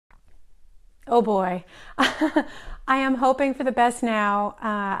Oh boy. I am hoping for the best now.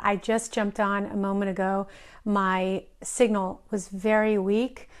 I just jumped on a moment ago. My signal was very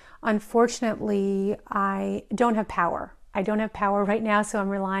weak. Unfortunately, I don't have power. I don't have power right now, so I'm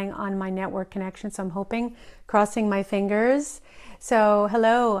relying on my network connection. So I'm hoping, crossing my fingers. So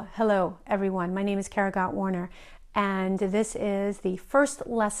hello everyone. My name is Kara Warner, and this is the first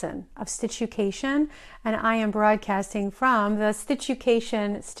lesson of Stitchucation, and I am broadcasting from the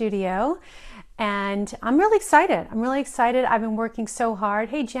Stitchucation studio. And I'm really excited. I've been working so hard.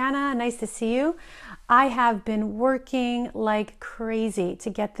 Hey, Jana, nice to see you. I have been working like crazy to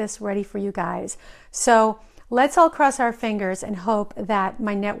get this ready for you guys. So let's all cross our fingers and hope that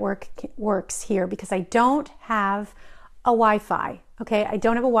my network works here, because I don't have a Wi-Fi. Okay, I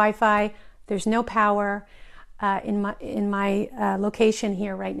don't have a Wi-Fi. There's no power in my location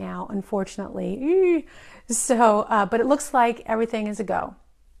here right now, unfortunately. So, but it looks like everything is a go.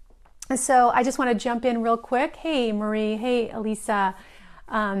 So I just want to jump in real quick. Hey, Marie. Hey, Elisa.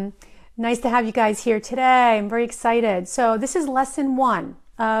 Nice to have you guys here today. I'm very excited. So this is lesson 1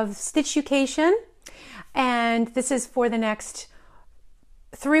 of Stitchucation, and this is for the next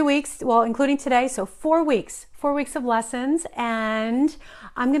 3 weeks, well, including today, so 4 weeks of lessons. And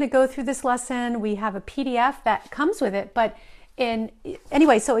I'm going to go through this lesson. We have a PDF that comes with it, but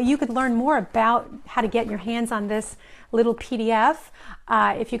anyway, so you could learn more about how to get your hands on this little PDF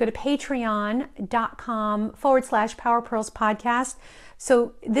if you go to patreon.com/Power Pearls podcast.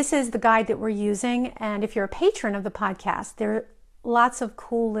 So this is the guide that we're using, and if you're a patron of the podcast, there are lots of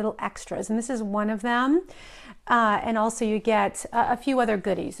cool little extras, and this is one of them. And also you get a few other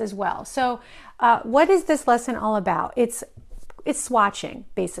goodies as well. So what is this lesson all about? It's swatching,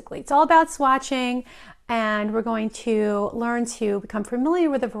 basically. It's all about swatching, and we're going to learn to become familiar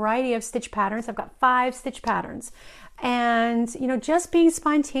with a variety of stitch patterns. I've got 5 stitch patterns, and just being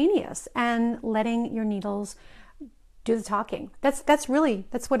spontaneous and letting your needles do the talking. That's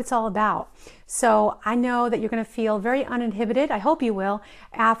what it's all about. So I know that you're going to feel very uninhibited. I hope you will,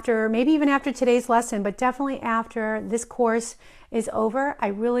 maybe even after today's lesson, but definitely after this course is over. I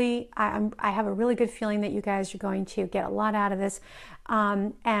have a really good feeling that you guys are going to get a lot out of this,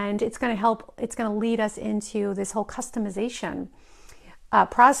 and it's going to help. It's going to lead us into this whole customization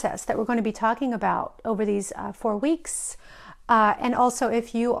process that we're going to be talking about over these 4 weeks. And also,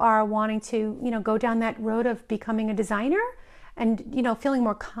 if you are wanting to, go down that road of becoming a designer and, feeling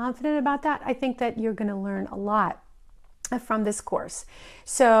more confident about that, I think that you're going to learn a lot from this course.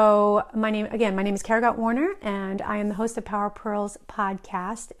 So my name is Kara Warner, and I am the host of Power Pearls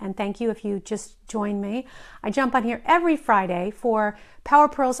podcast. And thank you if you just joined me. I jump on here every Friday for Power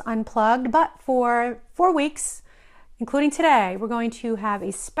Pearls Unplugged, but for 4 weeks, including today, we're going to have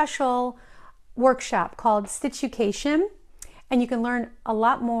a special workshop called Stitchucation. And you can learn a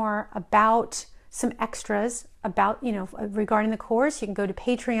lot more about some extras about, regarding the course. You can go to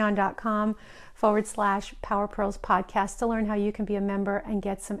patreon.com/Power Pearls podcast to learn how you can be a member and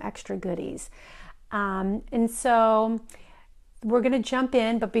get some extra goodies. And so we're going to jump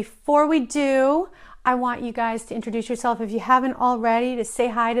in. But before we do, I want you guys to introduce yourself if you haven't already, to say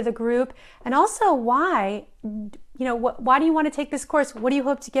hi to the group, and also why do you want to take this course? What do you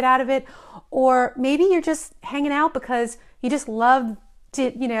hope to get out of it? Or maybe you're just hanging out because you just love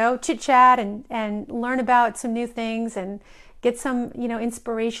to, chit chat and learn about some new things and get some,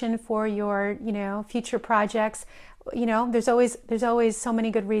 inspiration for your, future projects. There's always so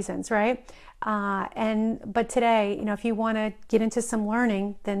many good reasons, right? But today, if you want to get into some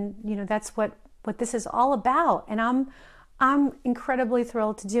learning, then, that's what this is all about. And I'm incredibly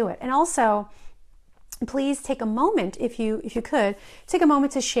thrilled to do it. And also, please take a moment, if you could, take a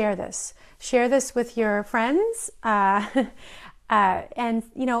moment to share this. Share this with your friends, and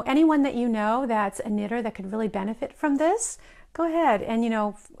anyone that that's a knitter that could really benefit from this. Go ahead, and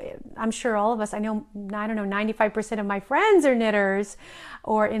I'm sure all of us. I don't know, 95% of my friends are knitters,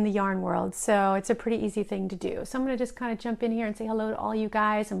 or in the yarn world. So it's a pretty easy thing to do. So I'm going to just kind of jump in here and say hello to all you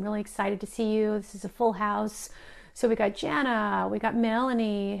guys. I'm really excited to see you. This is a full house. So we got Jana, we got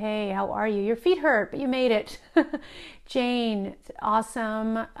Melanie. Hey, how are you? Your feet hurt, but you made it. Jane,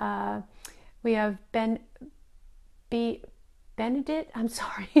 awesome. We have Benedict. I'm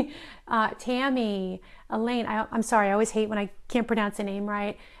sorry. Tammy, Elaine. I'm sorry. I always hate when I can't pronounce a name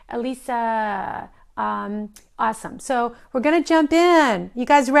right. Elisa. Awesome. So we're going to jump in. You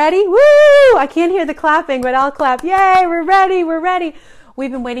guys ready? Woo! I can't hear the clapping, but I'll clap. Yay! We're ready. We're ready.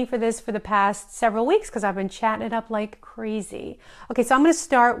 We've been waiting for this for the past several weeks because I've been chatting it up like crazy. Okay, so I'm going to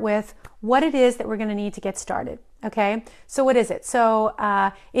start with what it is that we're going to need to get started. Okay, so what is it? So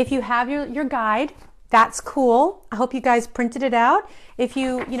if you have your guide, that's cool. I hope you guys printed it out. If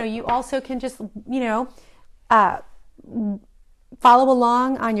you also can just, follow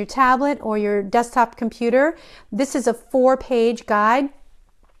along on your tablet or your desktop computer. This is a 4-page guide.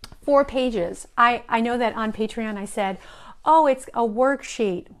 4 pages. I know that on Patreon I said, oh, it's a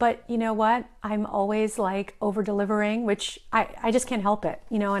worksheet, but you know what? I'm always like over delivering, which I just can't help it,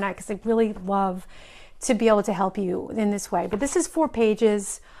 and because I really love to be able to help you in this way. But this is 4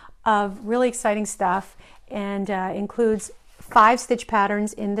 pages of really exciting stuff, and includes 5 stitch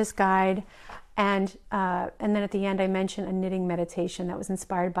patterns in this guide. And then at the end, I mentioned a knitting meditation that was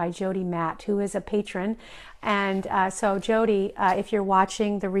inspired by Jody Matt, who is a patron. And so Jody, if you're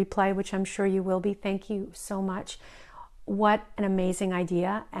watching the replay, which I'm sure you will be, thank you so much. What an amazing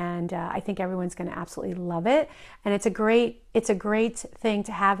idea. And I think everyone's going to absolutely love it. And it's a great thing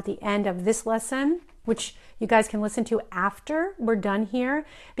to have at the end of this lesson, which you guys can listen to after we're done here,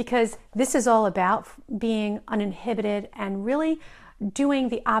 because this is all about being uninhibited and really doing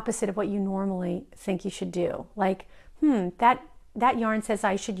the opposite of what you normally think you should do. Like, that yarn says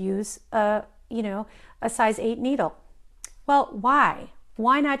I should use a size 8 needle. Well, why?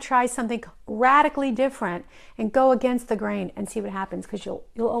 Why not try something radically different and go against the grain and see what happens? Because you'll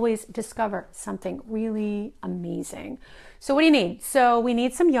always discover something really amazing. So what do you need? So we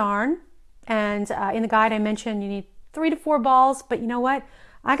need some yarn, and in the guide I mentioned you need 3 to 4 balls. But you know what?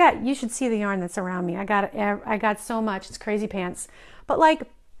 You should see the yarn that's around me. I got so much. It's crazy pants. But like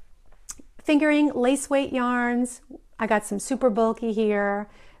fingering lace weight yarns, I got some super bulky here.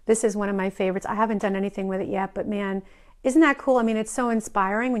 This is one of my favorites. I haven't done anything with it yet, but man, isn't that cool? I mean, it's so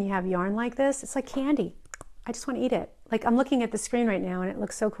inspiring when you have yarn like this. It's like candy. I just want to eat it. Like, I'm looking at the screen right now and it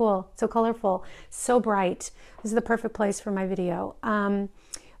looks so cool, so colorful, so bright. This is the perfect place for my video.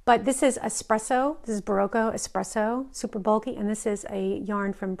 But this is espresso. This is Barocco espresso, super bulky, and this is a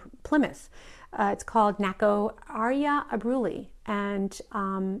yarn from Plymouth. It's called Nacco Aria Abruli, and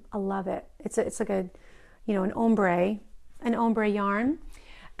I love it. It's like an ombre yarn.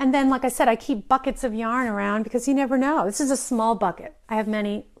 And then, like I said, I keep buckets of yarn around because you never know. This is a small bucket. I have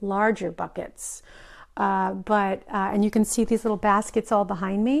many larger buckets, and you can see these little baskets all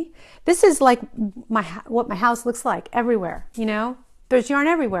behind me. This is like what my house looks like everywhere. There's yarn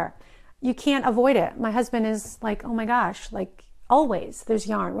everywhere. You can't avoid it. My husband is like, oh my gosh, like always there's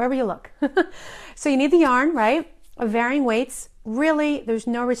yarn wherever you look. So you need the yarn, right? Of varying weights. Really, there's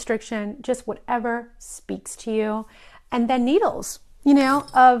no restriction, just whatever speaks to you. And then needles,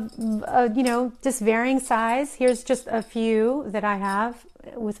 just varying size. Here's just a few that I have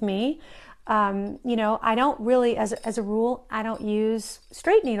with me. I don't really, as a rule, I don't use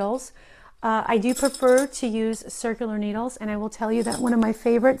straight needles. I do prefer to use circular needles, and I will tell you that one of my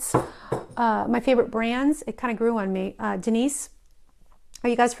favorites, my favorite brands, it kind of grew on me, Denise. Are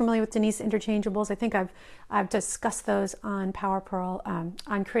you guys familiar with Denise interchangeables? I think I've discussed those on Power Pearl,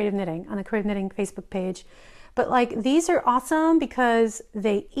 on Creative Knitting, on the Creative Knitting Facebook page. But like, these are awesome because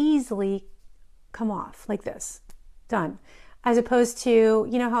they easily come off like this, done. As opposed to,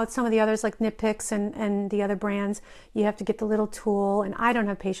 how some of the others like Knit Picks and the other brands, you have to get the little tool, and I don't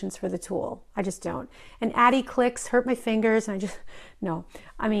have patience for the tool. I just don't. And Addy Clicks hurt my fingers, and no.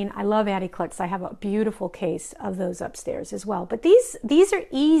 I mean, I love Addy Clicks. I have a beautiful case of those upstairs as well. But these are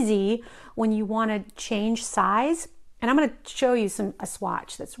easy when you want to change size. And I'm going to show you a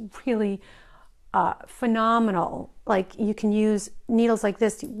swatch that's really phenomenal. Like, you can use needles like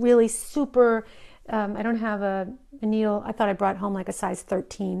this, really super. I don't have a needle. I thought I brought home like a size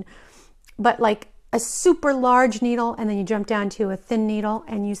 13, but like a super large needle, and then you jump down to a thin needle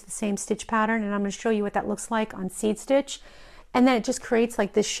and use the same stitch pattern. And I'm going to show you what that looks like on seed stitch. And then it just creates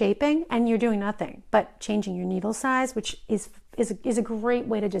like this shaping, and you're doing nothing but changing your needle size, which is a great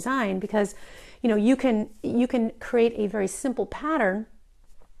way to design, because you can create a very simple pattern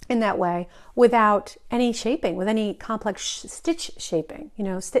in that way without any shaping, with any complex stitch shaping,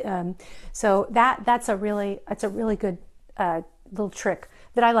 so that's a really good little trick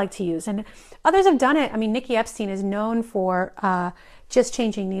that I like to use, and others have done it. I mean, Nikki Epstein is known for just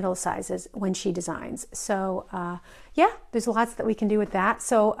changing needle sizes when she designs. So yeah, there's lots that we can do with that.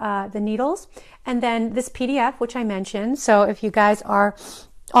 So the needles, and then this PDF, which I mentioned. So if you guys are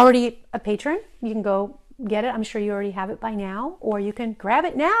already a patron, you can go get it. I'm sure you already have it by now, or you can grab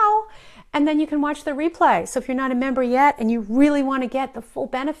it now and then you can watch the replay. So if you're not a member yet and you really want to get the full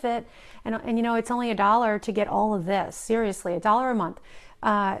benefit, and it's only $1 to get all of this, seriously, $1 a month.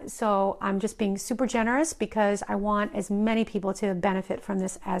 So I'm just being super generous because I want as many people to benefit from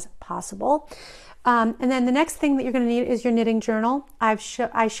this as possible. And then the next thing that you're going to need is your knitting journal. I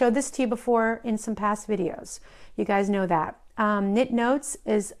showed this to you before in some past videos. You guys know that. Knit Notes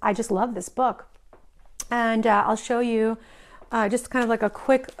I just love this book. And I'll show you just kind of like a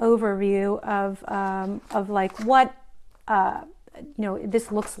quick overview of like what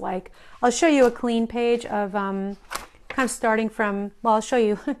this looks like. I'll show you a clean page of kind of starting from, well, I'll show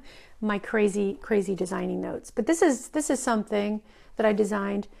you my crazy designing notes. But this is something that I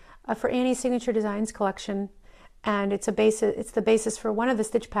designed for Annie's Signature Designs collection, and it's the basis for one of the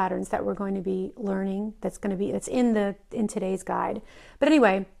stitch patterns that we're going to be learning. That's in today's guide. But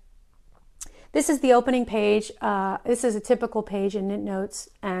anyway, this is the opening page. This is a typical page in Knit Notes,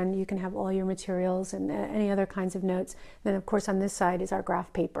 and you can have all your materials and any other kinds of notes. Then, of course, on this side is our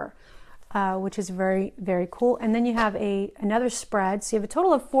graph paper, which is very, very cool. And then you have another spread. So you have a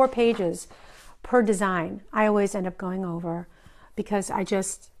total of 4 pages per design. I always end up going over because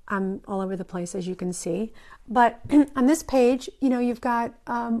I'm all over the place, as you can see. But on this page, you've got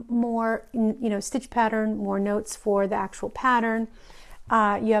more, stitch pattern, more notes for the actual pattern.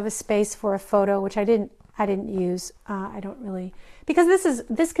 You have a space for a photo, which I didn't use. I don't really, because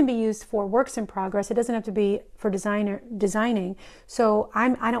this can be used for works in progress. It doesn't have to be for designing. So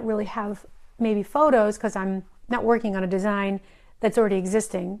I don't really have maybe photos because I'm not working on a design that's already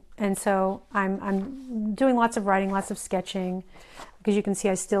existing. And so I'm doing lots of writing, lots of sketching, because you can see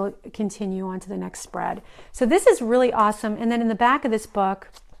I still continue on to the next spread. So this is really awesome. And then in the back of this book,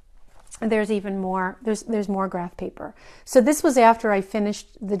 there's even more, there's more graph paper. So this was after I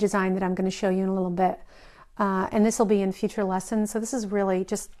finished the design that I'm going to show you in a little bit. And this will be in future lessons. So this is really,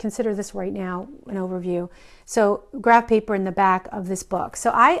 just consider this right now an overview. So graph paper in the back of this book. So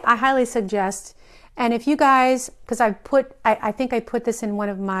I highly suggest, and if you guys, because I think I put this in one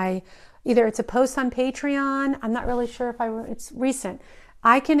of my, either it's a post on Patreon, I'm not really sure if it's recent.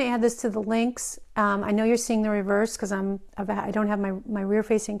 I can add this to the links. I know you're seeing the reverse because I don't have my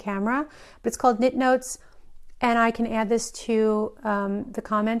rear-facing camera, but it's called Knit Notes, and I can add this to the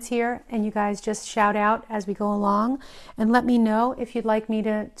comments here, and you guys just shout out as we go along, and let me know if you'd like me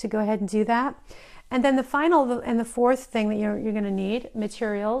to go ahead and do that. And then the final and the fourth thing that you're going to need,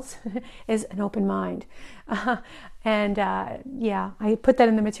 materials, is an open mind. Yeah, I put that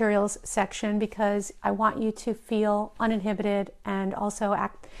in the materials section because I want you to feel uninhibited and also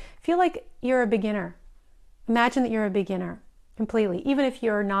feel like you're a beginner. Imagine that you're a beginner completely, even if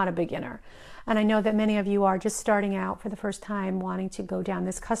you're not a beginner. And I know that many of you are just starting out for the first time wanting to go down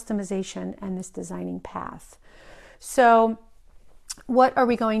this customization and this designing path. So what are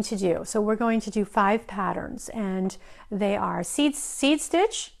we going to do? So we're going to do 5 patterns, and they are seed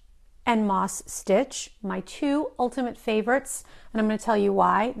stitch and moss stitch, my 2 ultimate favorites, and I'm going to tell you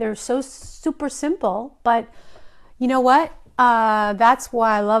why. They're so super simple, but you know what? That's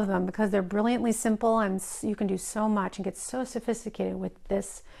why I love them, because they're brilliantly simple, and you can do so much and get so sophisticated with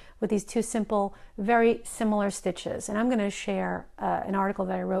these 2 simple, very similar stitches. And I'm going to share an article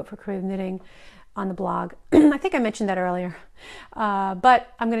that I wrote for Creative Knitting on the blog. I think I mentioned that earlier,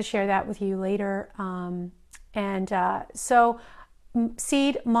 but I'm going to share that with you later. So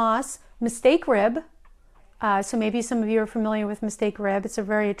seed, moss, mistake rib. So maybe some of you are familiar with mistake rib. It's a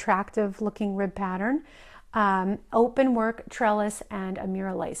very attractive looking rib pattern. Open work, trellis, and a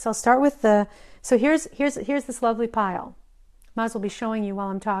mirror lace. So I'll start with so here's this lovely pile. Might as well be showing you while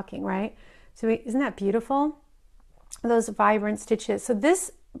I'm talking, right? So isn't that beautiful? Those vibrant stitches. So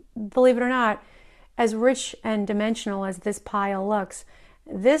this, believe it or not, as rich and dimensional as this pile looks,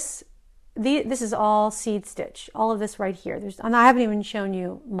 this is all seed stitch. All of this right here. And I haven't even shown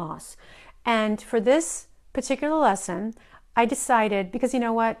you moss. And for this particular lesson, I decided, because you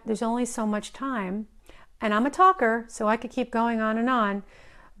know what, there's only so much time, and I'm a talker, so I could keep going on,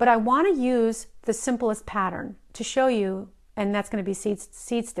 but I want to use the simplest pattern to show you, and that's going to be seed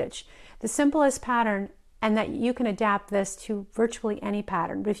stitch, the simplest pattern, and that you can adapt this to virtually any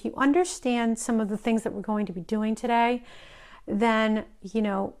pattern. But if you understand some of the things that we're going to be doing today, then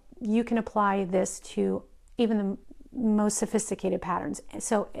you can apply this to even the most sophisticated patterns.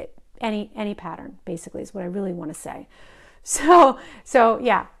 So any pattern basically is what I really want to say. So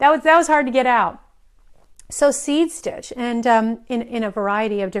yeah, that was hard to get out. So seed stitch, and in a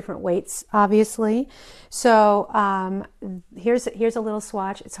variety of different weights, obviously. So here's a little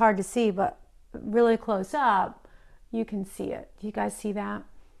swatch. It's hard to see, but really close up, you can see it. Do you guys see that?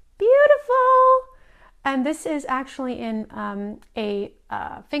 Beautiful! And this is actually in a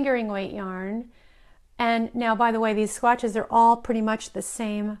fingering weight yarn. And now, by the way, these swatches are all pretty much the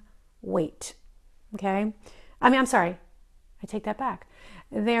same weight. Okay? I'm sorry. I take that back.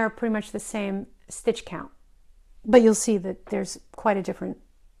 They're pretty much the same stitch count. But you'll see that there's quite a different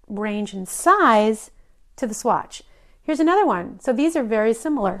range and size to the swatch. Here's another one. So these are very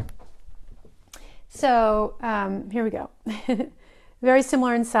similar. So here we go. Very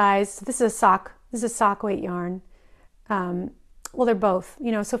similar in size. So this is a This is a sock weight yarn. Well, they're both,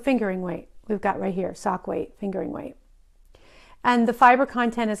 so fingering weight. We've got right here, sock weight, fingering weight. And the fiber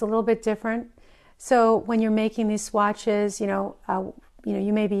content is a little bit different. So when you're making these swatches, you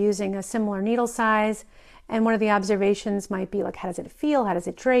may be using a similar needle size. And one of the observations might be like, how does it feel? How does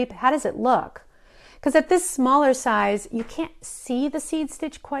it drape? How does it look? Because at this smaller size, you can't see the seed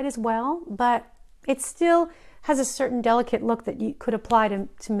stitch quite as well, but it still has a certain delicate look that you could apply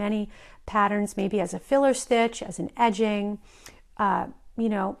to many patterns, maybe as a filler stitch, as an edging.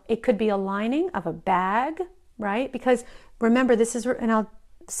 It could be a lining of a bag, right? Because remember, this is,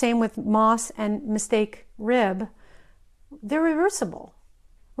 same with moss and mistake rib, they're reversible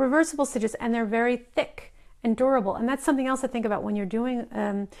stitches, and they're very thick and durable. And that's something else to think about when you're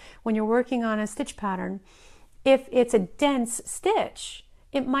doing, when you're working on a stitch pattern. If it's a dense stitch,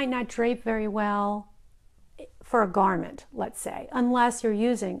 it might not drape very well for a garment, let's say, unless you're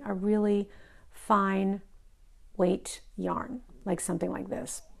using a really fine weight yarn, like something like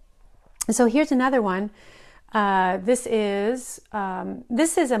this. And so here's another one. This is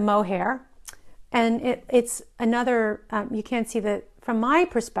a mohair, and it's another. You can't see that from my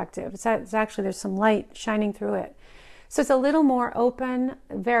perspective. It's actually, there's some light shining through it, so it's a little more open,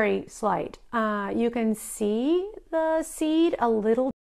 very slight. You can see the seed a little